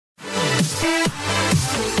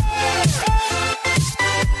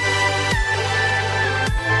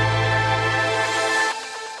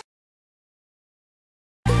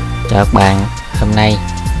Chào các bạn, hôm nay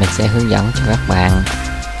mình sẽ hướng dẫn cho các bạn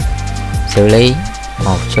xử lý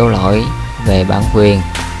một số lỗi về bản quyền,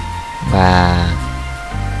 và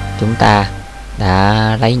chúng ta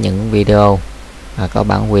đã lấy những video mà có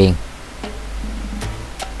bản quyền.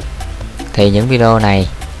 Thì những video này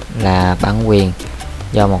là bản quyền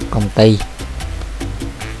do một công ty.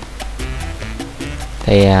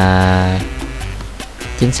 Thì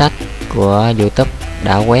chính sách của YouTube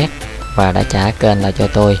đã quét và đã trả kênh lại cho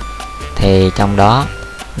tôi. Thì trong đó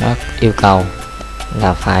nó yêu cầu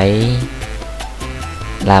là phải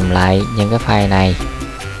làm lại những cái file này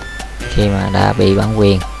khi mà đã bị bản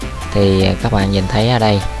quyền. Thì các bạn nhìn thấy ở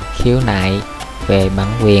đây khiếu nại về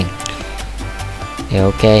bản quyền. Thì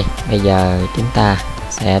ok, bây giờ chúng ta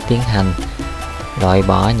sẽ tiến hành loại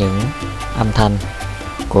bỏ những âm thanh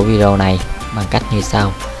của video này bằng cách như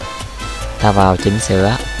sau. Ta vào chỉnh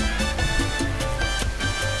sửa.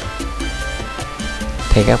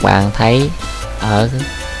 Thì các bạn thấy ở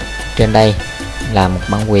trên đây là một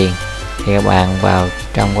bản quyền. Thì các bạn vào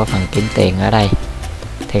trong cái phần kiếm tiền ở đây,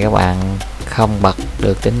 thì các bạn không bật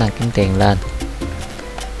được tính năng kiếm tiền lên.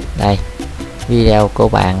 Đây, video của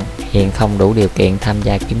bạn hiện không đủ điều kiện tham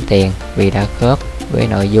gia kiếm tiền vì đã khớp với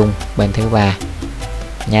nội dung bên thứ ba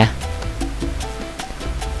nha.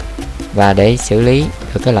 Và để xử lý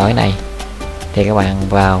được cái lỗi này thì các bạn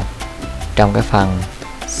vào trong cái phần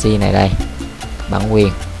C này đây, bản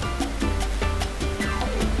quyền.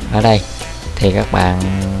 Ở đây thì các bạn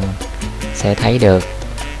sẽ thấy được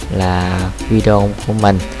là video của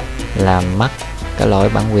mình làm mất cái lỗi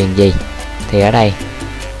bản quyền gì. Thì ở đây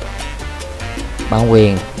bản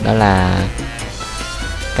quyền đó là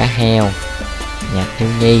cá heo, nhạc thiếu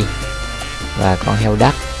nhi và con heo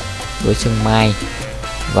đất của Xuân Mai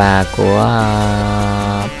và của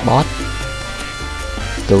boss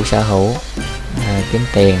chủ sở hữu kiếm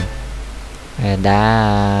tiền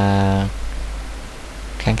đã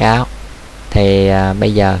kháng cáo. Thì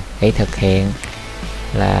bây giờ để thực hiện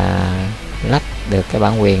là lách được cái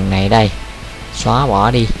bản quyền này đây, xóa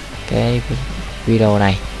bỏ đi cái video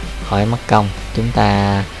này khỏi mất công. Chúng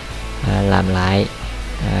ta làm lại,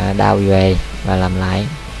 đao về và làm lại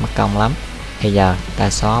mất công lắm. Bây giờ ta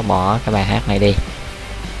xóa bỏ cái bài hát này đi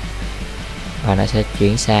và nó sẽ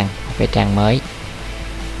chuyển sang một cái trang mới.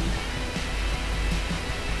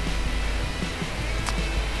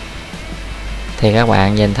 Thì các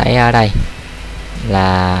bạn nhìn thấy ở đây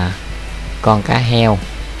là con cá heo.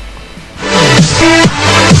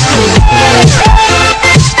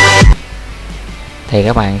 Thì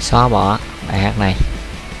các bạn xóa bỏ bài hát này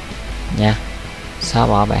nha, xóa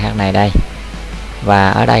bỏ bài hát này đây.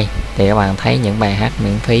 Và ở đây thì các bạn thấy những bài hát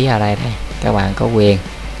miễn phí ở đây đây, các bạn có quyền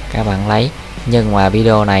các bạn lấy. Nhưng mà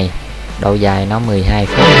video này độ dài nó 12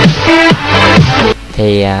 phút.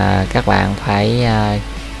 Thì các bạn phải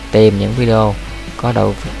tìm những video có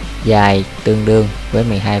độ dài tương đương với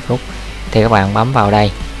 12 phút. Thì các bạn bấm vào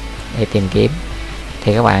đây để tìm kiếm.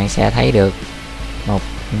 Thì các bạn sẽ thấy được một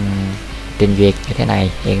trình duyệt như thế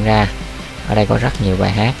này hiện ra. Ở đây có rất nhiều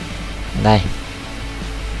bài hát đây.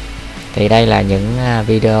 Thì đây là những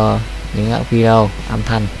video âm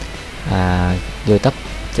thanh YouTube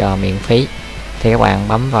cho miễn phí. Thì các bạn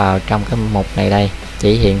bấm vào trong cái mục này đây,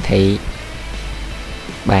 chỉ hiển thị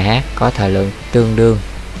bài hát có thời lượng tương đương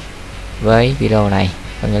với video này,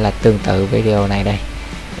 có nghĩa là tương tự với video này đây.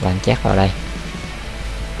 Các bạn check vào đây.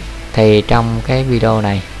 Thì trong cái video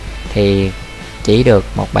này thì chỉ được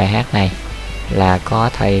một bài hát này là có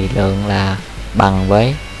thời lượng là bằng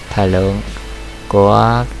với thời lượng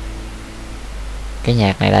của cái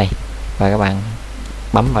nhạc này đây. Và các bạn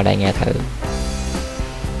bấm vào đây nghe thử.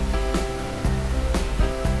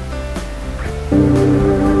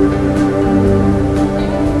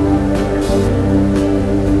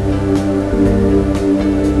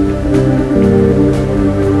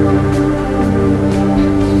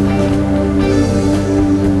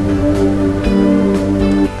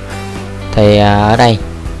 Thì ở đây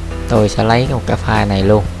tôi sẽ lấy một cái file này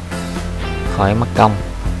luôn, khỏi mất công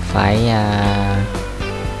phải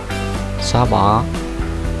xóa bỏ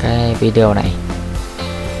cái video này.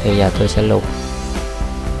 Thì giờ tôi sẽ lưu.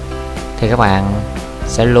 Thì các bạn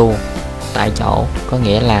sẽ lưu tại chỗ, có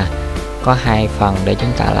nghĩa là có hai phần để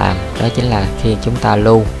chúng ta làm. Đó chính là khi chúng ta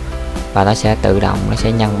lưu và nó sẽ tự động nó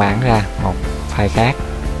sẽ nhân bản ra một file khác,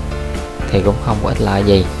 thì cũng không có ích lợi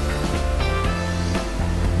gì.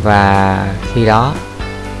 Và khi đó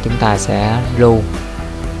chúng ta sẽ lưu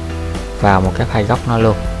vào một cái file gốc nó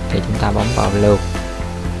luôn. Thì chúng ta bấm vào lưu.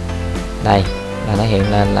 Đây là nó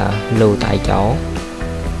hiện lên là lưu tại chỗ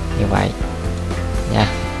như vậy nha.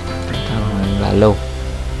 Chúng ta là lưu.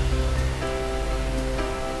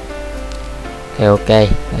 thì ok,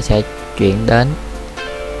 nó sẽ chuyển đến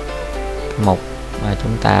mục mà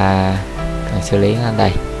chúng ta cần xử lý ở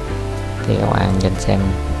đây. Thì các bạn nhìn xem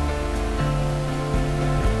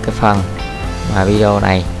cái phần mà video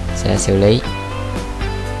này sẽ xử lý.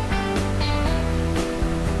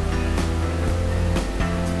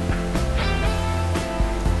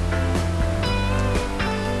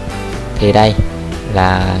 Thì đây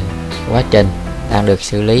là quá trình đang được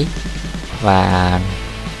xử lý, và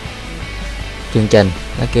chương trình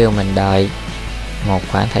nó kêu mình đợi một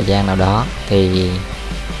khoảng thời gian nào đó thì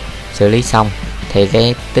xử lý xong thì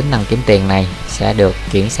cái tính năng kiếm tiền này sẽ được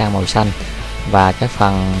chuyển sang màu xanh, và cái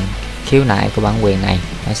phần khiếu nại của bản quyền này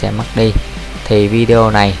nó sẽ mất đi. Thì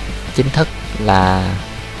video này chính thức là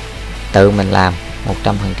tự mình làm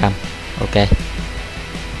 100%. Ok.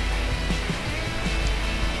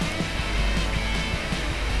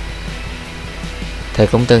 Thì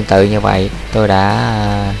cũng tương tự như vậy, tôi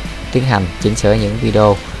đã tiến hành chỉnh sửa những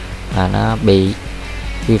video mà nó bị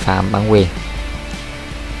vi phạm bản quyền.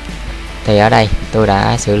 Thì ở đây tôi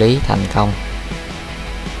đã xử lý thành công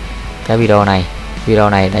cái video này. Video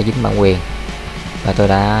này đã dính bản quyền và tôi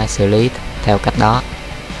đã xử lý theo cách đó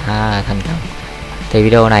thành công. Thì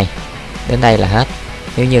video này đến đây là hết.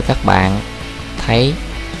 Nếu như các bạn thấy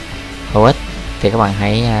hữu ích thì các bạn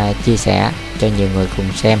hãy chia sẻ cho nhiều người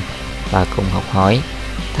cùng xem và cùng học hỏi.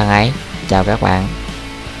 Thân ái chào các bạn.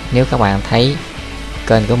 Nếu các bạn thấy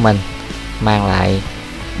kênh của mình mang lại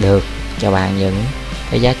được cho bạn những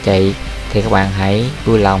cái giá trị thì các bạn hãy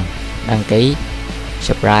vui lòng đăng ký,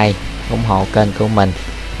 subscribe, ủng hộ kênh của mình,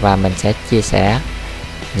 và mình sẽ chia sẻ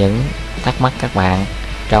những thắc mắc các bạn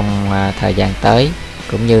trong thời gian tới,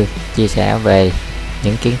 cũng như chia sẻ về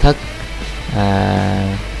những kiến thức,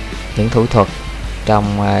 những thủ thuật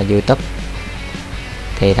trong YouTube.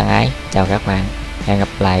 Thì thân ái chào các bạn, hẹn gặp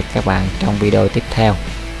lại các bạn trong video tiếp theo.